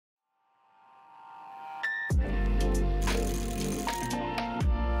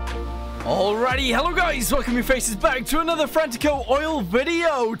Alrighty, hello guys, welcome your faces back to another Frantico oil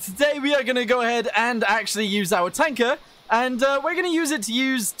video. Today we are going to go ahead and actually use our tanker, and we're going to use it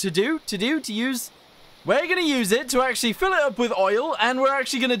we're going to use it to actually fill it up with oil, and we're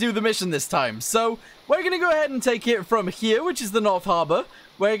actually going to do the mission this time. So we're going to go ahead and take it from here, which is the North Harbor.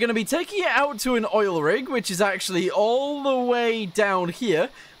 We're going to be taking it out to an oil rig, which is actually all the way down here.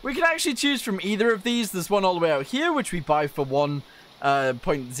 We can actually choose from either of these. There's one all the way out here, which we buy for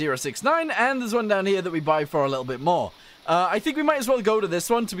 0.069, and there's one down here that we buy for a little bit more. I think we might as well go to this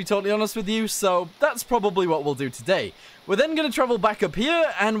one, to be totally honest with you, so that's probably what we'll do today. We're then going to travel back up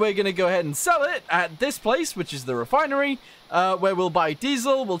here, and we're going to go ahead and sell it at this place, which is the refinery, where we'll buy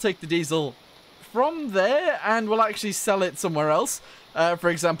diesel. We'll take the diesel from there, and we'll actually sell it somewhere else, for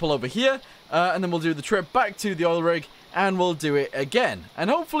example over here, and then we'll do the trip back to the oil rig, and we'll do it again, and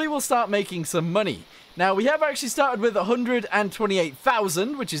hopefully we'll start making some money. Now, we have actually started with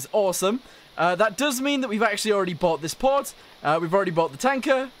 128,000, which is awesome. That does mean that we've actually already bought this port, we've already bought the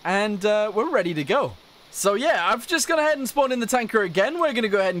tanker, and we're ready to go. So yeah, I've just gone ahead and spawned in the tanker again. We're going to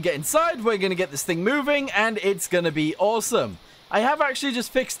go ahead and get inside, we're going to get this thing moving, and it's going to be awesome. I have actually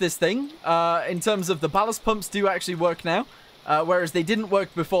just fixed this thing, in terms of the ballast pumps do actually work now, whereas they didn't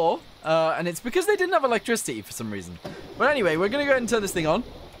work before, and it's because they didn't have electricity for some reason. But anyway, we're going to go ahead and turn this thing on.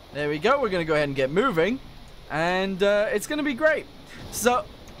 There we go, we're going to go ahead and get moving, and it's going to be great. So,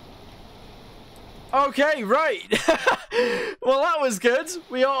 okay, right. Well, that was good.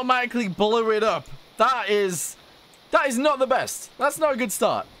 We automatically blew it up. That is not the best. That's not a good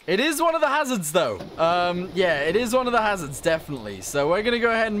start. It is one of the hazards, though. Yeah, it is one of the hazards, definitely. So we're going to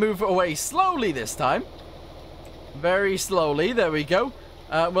go ahead and move away slowly this time. Very slowly, there we go.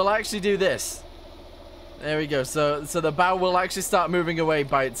 We'll actually do this. There we go. So the bow will actually start moving away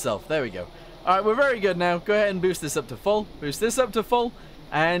by itself. There we go. All right, we're very good now. Go ahead and boost this up to full. Boost this up to full.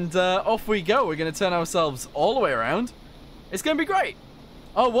 And off we go. We're going to turn ourselves all the way around. It's going to be great.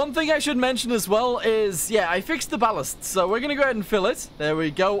 Oh, one thing I should mention as well is, yeah, I fixed the ballast. So we're going to go ahead and fill it. There we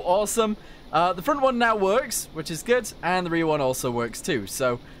go. Awesome. The front one now works, which is good. And the rear one also works too.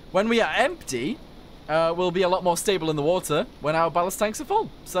 So when we are empty, we'll be a lot more stable in the water when our ballast tanks are full.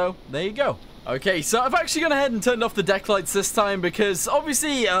 So there you go. Okay, so I've actually gone ahead and turned off the deck lights this time because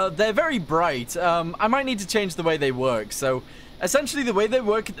obviously they're very bright. I might need to change the way they work. So essentially the way they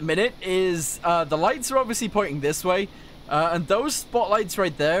work at the minute is the lights are obviously pointing this way. And those spotlights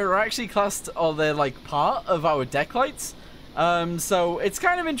right there are actually classed, or they're like part of our deck lights. So it's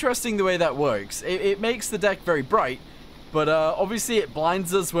kind of interesting the way that works. It makes the deck very bright, but obviously it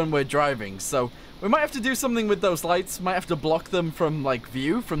blinds us when we're driving. So we might have to do something with those lights. Might have to block them from like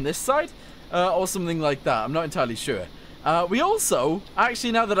view from this side, or something like that. I'm not entirely sure. We also,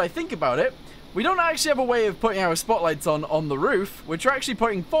 actually now that I think about it, we don't actually have a way of putting our spotlights on the roof, which are actually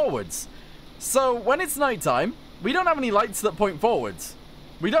pointing forwards. So when it's nighttime, we don't have any lights that point forwards.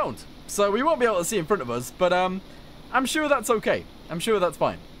 We don't. So we won't be able to see in front of us, but I'm sure that's okay. I'm sure that's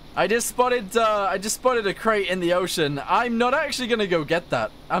fine. I just spotted a crate in the ocean. I'm not actually going to go get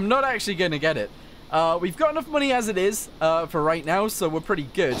that. I'm not actually going to get it. We've got enough money as it is for right now, so we're pretty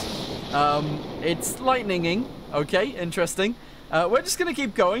good. It's lightninging. Okay, interesting. We're just going to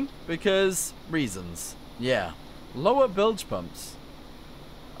keep going because reasons. Yeah. Lower bilge pumps.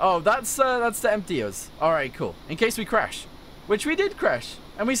 Oh, that's to empty us. All right, cool. In case we crash, which we did crash,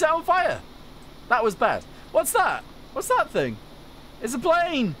 and we set on fire. That was bad. What's that? What's that thing? It's a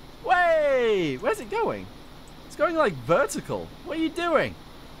plane. Way! Where's it going? It's going like vertical. What are you doing?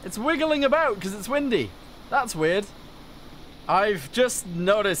 It's wiggling about because it's windy. That's weird. I've just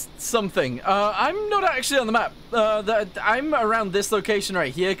noticed something. I'm not actually on the map. I'm around this location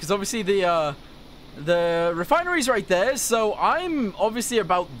right here because obviously the refinery's right there, so I'm obviously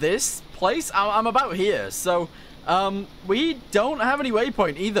about this place. I'm about here, so we don't have any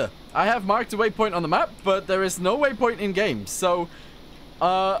waypoint either. I have marked a waypoint on the map, but there is no waypoint in game, so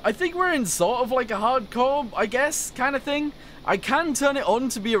I think we're in sort of like a hardcore, I guess, kind of thing. I can turn it on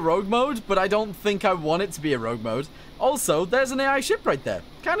to be a rogue mode, but I don't think I want it to be a rogue mode. Also, there's an AI ship right there.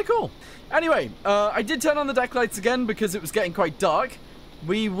 Kind of cool. Anyway, I did turn on the deck lights again because it was getting quite dark.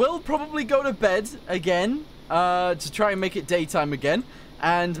 We will probably go to bed again to try and make it daytime again.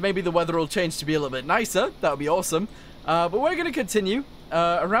 And maybe the weather will change to be a little bit nicer. That would be awesome. But we're going to continue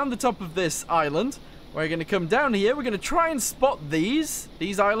around the top of this island. We're going to come down here. We're going to try and spot these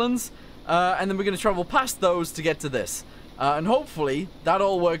islands. And then we're going to travel past those to get to this. And hopefully that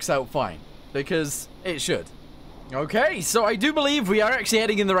all works out fine. Because it should. Okay, so I do believe we are actually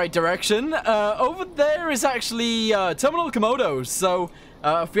heading in the right direction. Over there is actually Terminal Komodo. So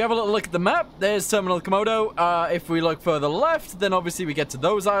If we have a little look at the map, there's Terminal Komodo. If we look further left, then obviously we get to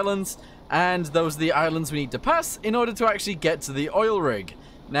those islands, and those are the islands we need to pass in order to actually get to the oil rig.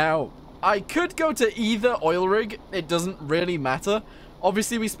 Now, I could go to either oil rig. It doesn't really matter.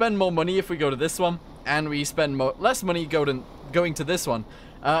 Obviously, we spend more money if we go to this one, and we spend less money going to this one.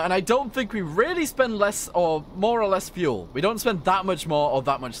 And I don't think we really spend less or more or less fuel. We don't spend that much more or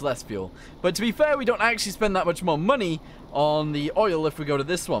that much less fuel. But to be fair, we don't actually spend that much more money on the oil if we go to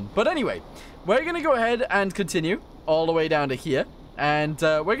this one. But anyway, we're going to go ahead and continue all the way down to here. And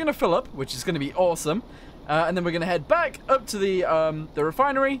we're going to fill up, which is going to be awesome. And then we're going to head back up to the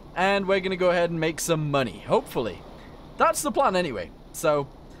refinery. And we're going to go ahead and make some money, hopefully. That's the plan anyway. So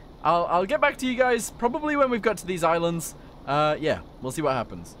I'll get back to you guys probably when we've got to these islands. Yeah, we'll see what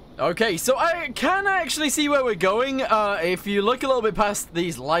happens. Okay, so I can actually see where we're going. If you look a little bit past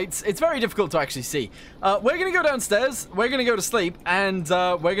these lights, it's very difficult to actually see. We're going to go downstairs, we're going to go to sleep, and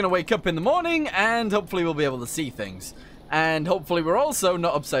we're going to wake up in the morning, and hopefully we'll be able to see things. And hopefully we're also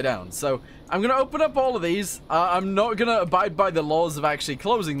not upside down. So I'm going to open up all of these. I'm not going to abide by the laws of actually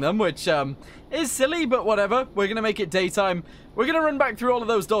closing them, which is silly, but whatever. We're going to make it daytime. We're going to run back through all of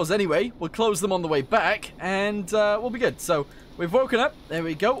those doors anyway. We'll close them on the way back, and we'll be good. So we've woken up. There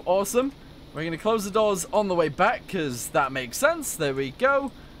we go. Awesome. We're going to close the doors on the way back, because that makes sense. There we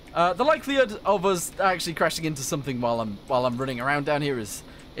go. The likelihood of us actually crashing into something while I'm running around down here is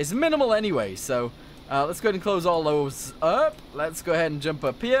minimal anyway. So let's go ahead and close all those up. Let's go ahead and jump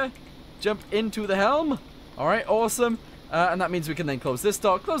up here. Jump into the helm. All right. Awesome. And that means we can then close this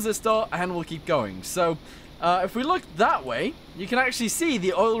door, and we'll keep going. So if we look that way, you can actually see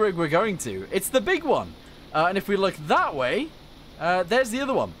the oil rig we're going to. It's the big one. And if we look that way, there's the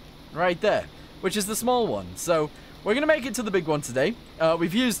other one right there, which is the small one. So we're going to make it to the big one today.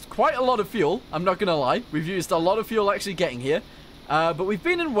 We've used quite a lot of fuel. I'm not going to lie. We've used a lot of fuel actually getting here. But we've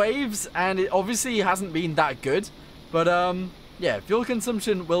been in waves, and it obviously hasn't been that good. But yeah, fuel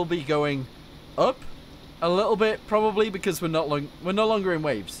consumption will be going up a little bit, probably because we're no longer in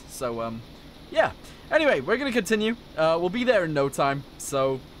waves. So yeah. Anyway, we're going to continue. We'll be there in no time.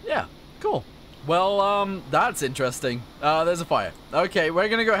 So yeah, cool. Well, that's interesting. There's a fire. Okay, we're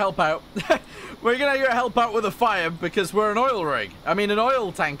going to go help out. We're going to go help out with a fire because we're an oil rig. I mean, an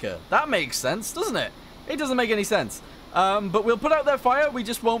oil tanker. That makes sense, doesn't it? It doesn't make any sense. But we'll put out their fire. We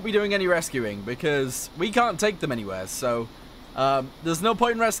just won't be doing any rescuing because we can't take them anywhere. So there's no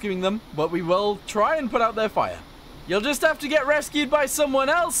point in rescuing them, but we will try and put out their fire. You'll just have to get rescued by someone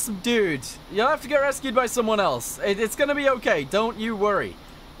else, dude. You'll have to get rescued by someone else. It's going to be okay. Don't you worry.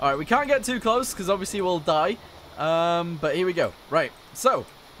 All right, we can't get too close because obviously we'll die. But here we go. Right, so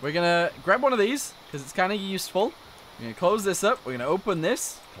we're going to grab one of these because it's kind of useful. We're going to close this up. We're going to open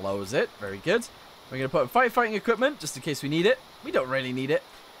this. Close it. Very good. We're going to put firefighting equipment just in case we need it. We don't really need it.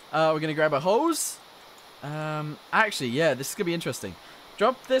 We're going to grab a hose. Actually, yeah, this is going to be interesting.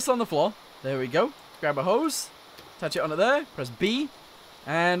 Drop this on the floor. There we go. Grab a hose. Touch it onto there. Press B.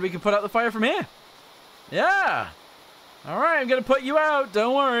 And we can put out the fire from here. Yeah. All right, I'm going to put you out.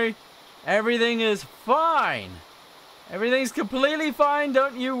 Don't worry. Everything is fine. Everything's completely fine.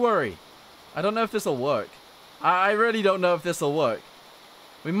 Don't you worry. I don't know if this will work. I really don't know if this will work.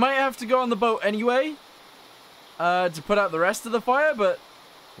 We might have to go on the boat anyway to put out the rest of the fire, but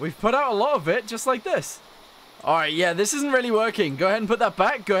we've put out a lot of it just like this. All right, yeah, this isn't really working. Go ahead and put that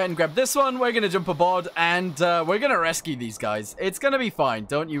back. Go ahead and grab this one. We're going to jump aboard, and we're going to rescue these guys. It's going to be fine.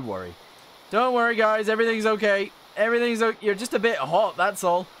 Don't you worry. Don't worry, guys. Everything's okay. Everything's okay. You're just a bit hot, that's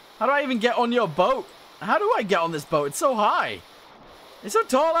all. How do I even get on your boat? How do I get on this boat? It's so high. It's so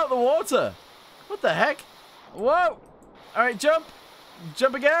tall out the water. What the heck? Whoa. All right, jump.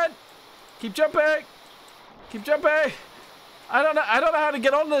 Jump again. Keep jumping. Keep jumping. I don't know how to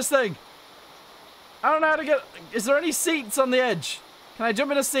get on this thing. I don't know how to get... Is there any seats on the edge? Can I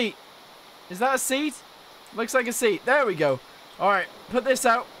jump in a seat? Is that a seat? Looks like a seat. There we go. All right, put this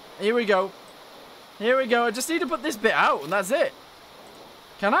out. Here we go. Here we go. I just need to put this bit out, and that's it.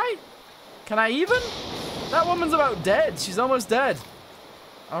 Can I? Can I even? That woman's about dead. She's almost dead.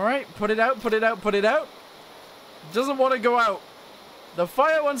 All right, put it out, put it out, put it out. Doesn't want to go out. The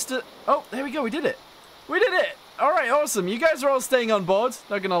fire wants to... Oh, there we go. We did it. We did it. All right, awesome. You guys are all staying on board.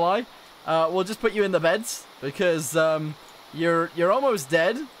 Not gonna lie. We'll just put you in the beds because you're almost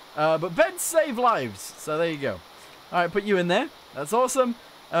dead. But beds save lives. So there you go. All right, put you in there. That's awesome.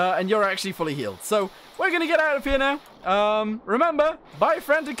 And you're actually fully healed. So we're going to get out of here now. Remember, buy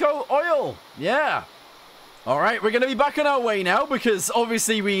Frantico oil. Yeah. All right, we're going to be back on our way now because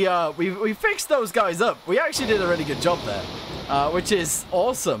obviously we fixed those guys up. We actually did a really good job there, which is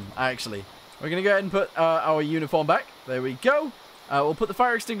awesome, actually. We're going to go ahead and put our uniform back. There we go. We'll put the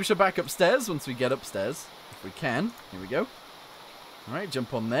fire extinguisher back upstairs once we get upstairs. If we can. Here we go. Alright,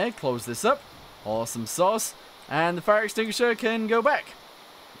 jump on there. Close this up. Awesome sauce. And the fire extinguisher can go back.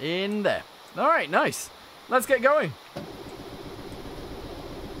 In there. Alright, nice. Let's get going.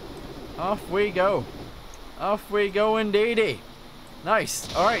 Off we go. Off we go indeedy.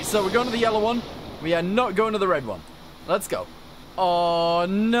 Nice. Alright, so we're going to the yellow one. We are not going to the red one. Let's go. Oh,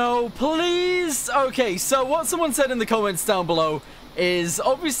 no, please. Okay, so what someone said in the comments down below is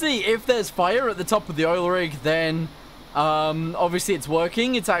obviously if there's fire at the top of the oil rig, then obviously it's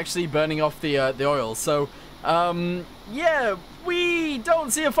working. It's actually burning off the oil. So, yeah, we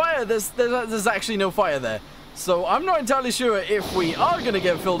don't see a fire. There's actually no fire there. So I'm not entirely sure if we are going to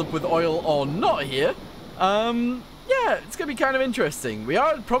get filled up with oil or not here. Yeah, it's going to be kind of interesting. We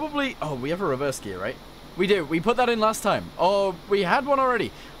are probably... Oh, we have a reverse gear, right? We do. We put that in last time. Oh, we had one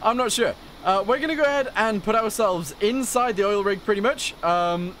already. I'm not sure. We're going to go ahead and put ourselves inside the oil rig pretty much.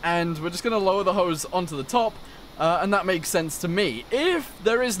 And we're just going to lower the hose onto the top. And that makes sense to me. If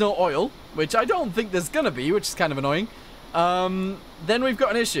there is no oil, which I don't think there's going to be, which is kind of annoying, then we've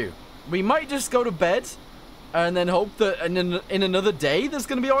got an issue. We might just go to bed and then hope that in another day there's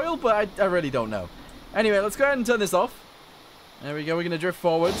going to be oil, but I really don't know. Anyway, let's go ahead and turn this off. There we go. We're going to drift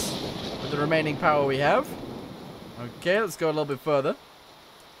forwards with the remaining power we have. Okay, let's go a little bit further,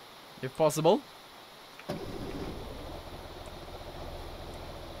 if possible.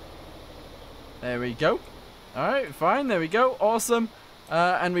 There we go. Alright, fine. There we go. Awesome.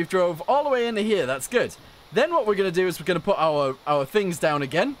 And we've drove all the way into here. That's good. Then what we're going to do is we're going to put our things down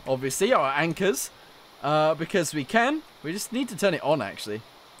again. Obviously, our anchors. Because we can. We just need to turn it on, actually.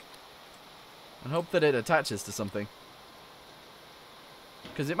 And hope that it attaches to something.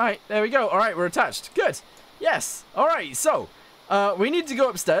 Because it might. There we go. Alright, we're attached. Good. Yes. Alright, so we need to go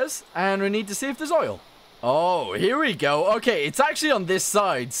upstairs and we need to see if there's oil. Oh, here we go. Okay, it's actually on this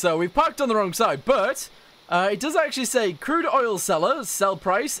side. So we've parked on the wrong side. But it does actually say crude oil cellar. Sell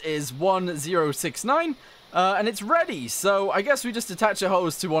price is 1069. And it's ready. So I guess we just attach a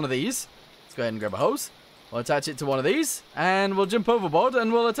hose to one of these. Let's go ahead and grab a hose. We'll attach it to one of these, and we'll jump overboard,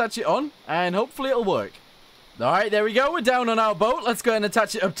 and we'll attach it on, and hopefully it'll work. Alright, there we go. We're down on our boat. Let's go ahead and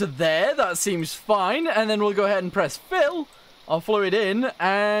attach it up to there. That seems fine. And then we'll go ahead and press fill our fluid in,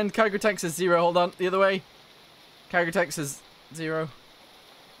 and cargo tank says 0. Hold on, the other way. Cargo tank says 0.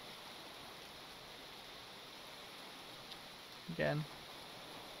 Again.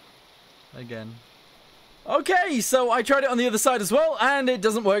 Okay, so I tried it on the other side as well, and it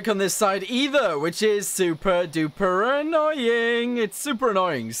doesn't work on this side either, which is super duper annoying. It's super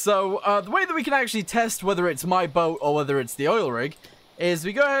annoying. So, the way that we can actually test whether it's my boat or whether it's the oil rig is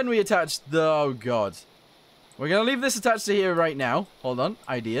we go ahead and we attach the... Oh, God. We're going to leave this attached to here right now. Hold on.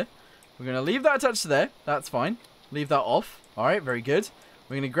 Idea. We're going to leave that attached to there. That's fine. Leave that off. All right, very good.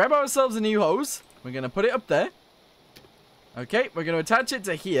 We're going to grab ourselves a new hose. We're going to put it up there. Okay, we're going to attach it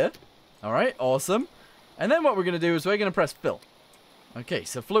to here. All right, awesome. And then what we're going to do is we're going to press fill. Okay,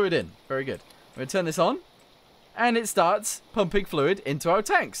 so fluid in. Very good. We're going to turn this on. And it starts pumping fluid into our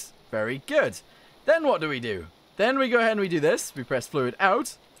tanks. Very good. Then what do? Then we go ahead and we do this. We press fluid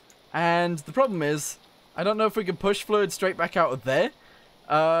out. And the problem is, I don't know if we can push fluid straight back out of there.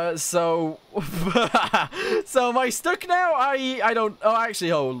 So am I stuck now? I don't... Oh,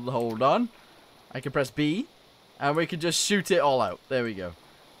 actually, hold on. I can press B. And we can just shoot it all out. There we go.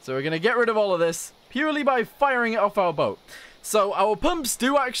 So we're going to get rid of all of this purely by firing it off our boat. So our pumps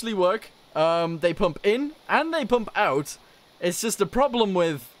do actually work. They pump in and they pump out. It's just a problem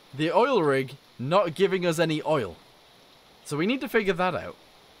with the oil rig not giving us any oil. So we need to figure that out.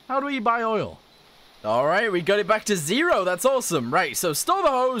 How do we buy oil? Alright, we got it back to 0. That's awesome. Right, so store the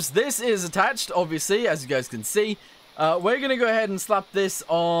hose. This is attached, obviously, as you guys can see. We're going to go ahead and slap this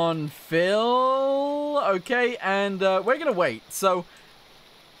on fill. Okay, and we're going to wait. So...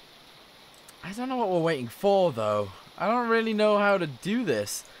 I don't know what we're waiting for, though. I don't really know how to do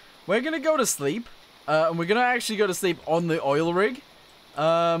this. We're going to go to sleep. And we're going to actually go to sleep on the oil rig.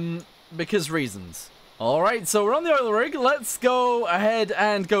 Because reasons. Alright, so we're on the oil rig. Let's go ahead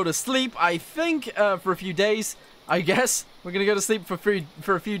and go to sleep. I think for a few days, I guess. We're going to go to sleep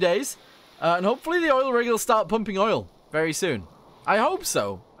for a few days. And hopefully the oil rig will start pumping oil very soon. I hope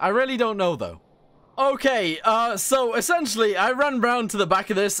so. I really don't know, though. Okay, so essentially, I ran round to the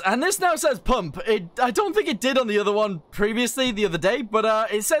back of this, and this now says pump. I don't think it did on the other one previously, the other day,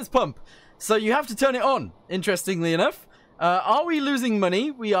 but it says pump. So you have to turn it on, interestingly enough. Are we losing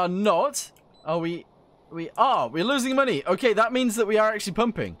money? We are not. Are we? We are. We're losing money. Okay, that means that we are actually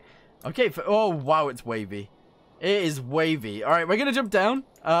pumping. Okay, oh, wow, it's wavy. It is wavy. All right, we're going to jump down,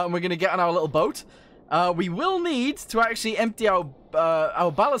 and we're going to get on our little boat. we will need to actually empty our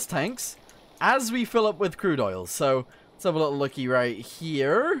ballast tanks as we fill up with crude oil. So let's have a little looky right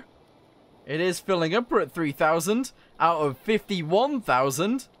here. It is filling up. We're at 3,000 out of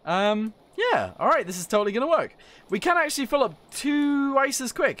 51,000. Yeah, all right, this is totally going to work. We can actually fill up twice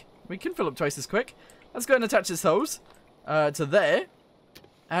as quick. We can fill up twice as quick. Let's go and attach this hose to there.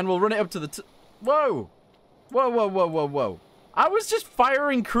 And we'll run it up to the... Whoa. Whoa, whoa, whoa, whoa, whoa. I was just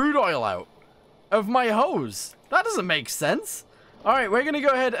firing crude oil out of my hose. That doesn't make sense. All right, we're going to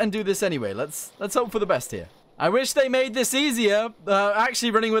go ahead and do this anyway. Let's hope for the best here. I wish they made this easier.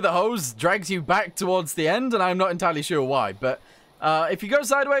 Actually, running with a hose drags you back towards the end, and I'm not entirely sure why. But if you go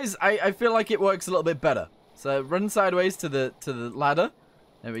sideways, I feel like it works a little bit better. So run sideways to the ladder.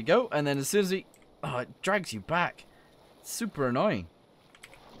 There we go. And then as soon as we... Oh, it drags you back. It's super annoying.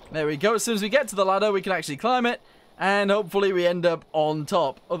 There we go. As soon as we get to the ladder, we can actually climb it. And hopefully we end up on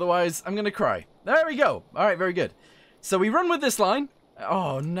top. Otherwise, I'm going to cry. There we go. All right, very good. So we run with this line.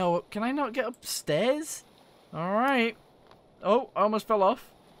 Oh, no. Can I not get upstairs? All right. Oh, I almost fell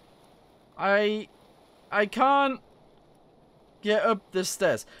off. I can't get up the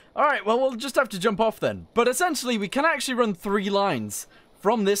stairs. All right, well, we'll just have to jump off then. But essentially, we can actually run 3 lines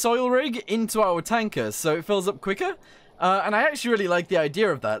from this oil rig into our tanker, so it fills up quicker. And I actually really like the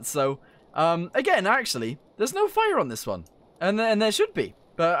idea of that. So, again, actually, there's no fire on this one. And there should be,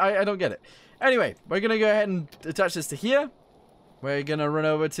 but I don't get it. Anyway, we're going to go ahead and attach this to here. We're going to run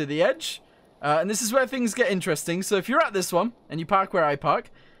over to the edge. And this is where things get interesting. So if you're at this one, and you park where I park,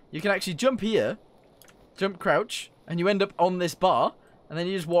 you can actually jump here, jump crouch, and you end up on this bar, and then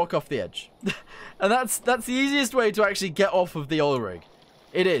you just walk off the edge. And that's the easiest way to actually get off of the oil rig.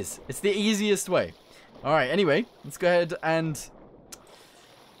 It is. It's the easiest way. Alright, anyway, let's go ahead and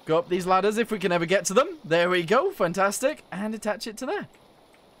go up these ladders if we can ever get to them. There we go. Fantastic. And attach it to there.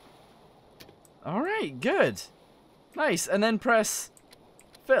 Alright, good. Nice. And then press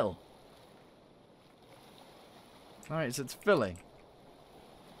fill. Alright, so it's filling.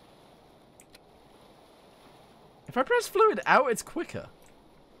 If I press fluid out, it's quicker.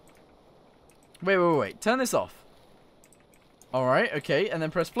 Wait. Turn this off. Alright, okay. And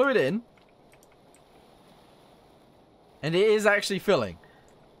then press fluid in. And it is actually filling.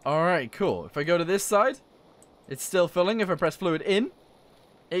 Alright, cool. If I go to this side, it's still filling. If I press fluid in,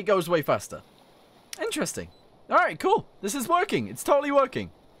 it goes way faster. Interesting. Alright, cool. This is working. It's totally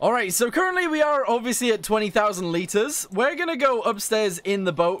working. Alright, so currently we are obviously at 20,000 liters. We're going to go upstairs in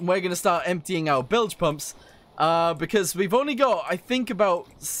the boat and we're going to start emptying our bilge pumps. Because we've only got, I think, about...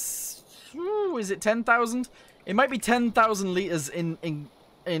 is it 10,000? It might be 10,000 liters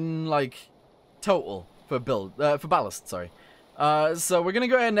in like, total. For ballast, sorry. So we're going to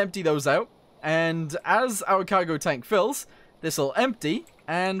go ahead and empty those out. And as our cargo tank fills, this will empty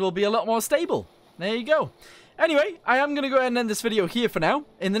and will be a lot more stable. There you go. Anyway, I am going to go ahead and end this video here for now.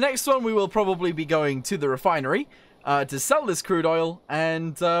 In the next one, we will probably be going to the refinery to sell this crude oil.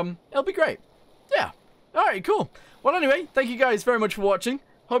 And it'll be great. Yeah. Alright, cool. Well, anyway, thank you guys very much for watching.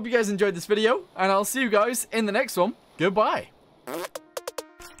 Hope you guys enjoyed this video. And I'll see you guys in the next one. Goodbye.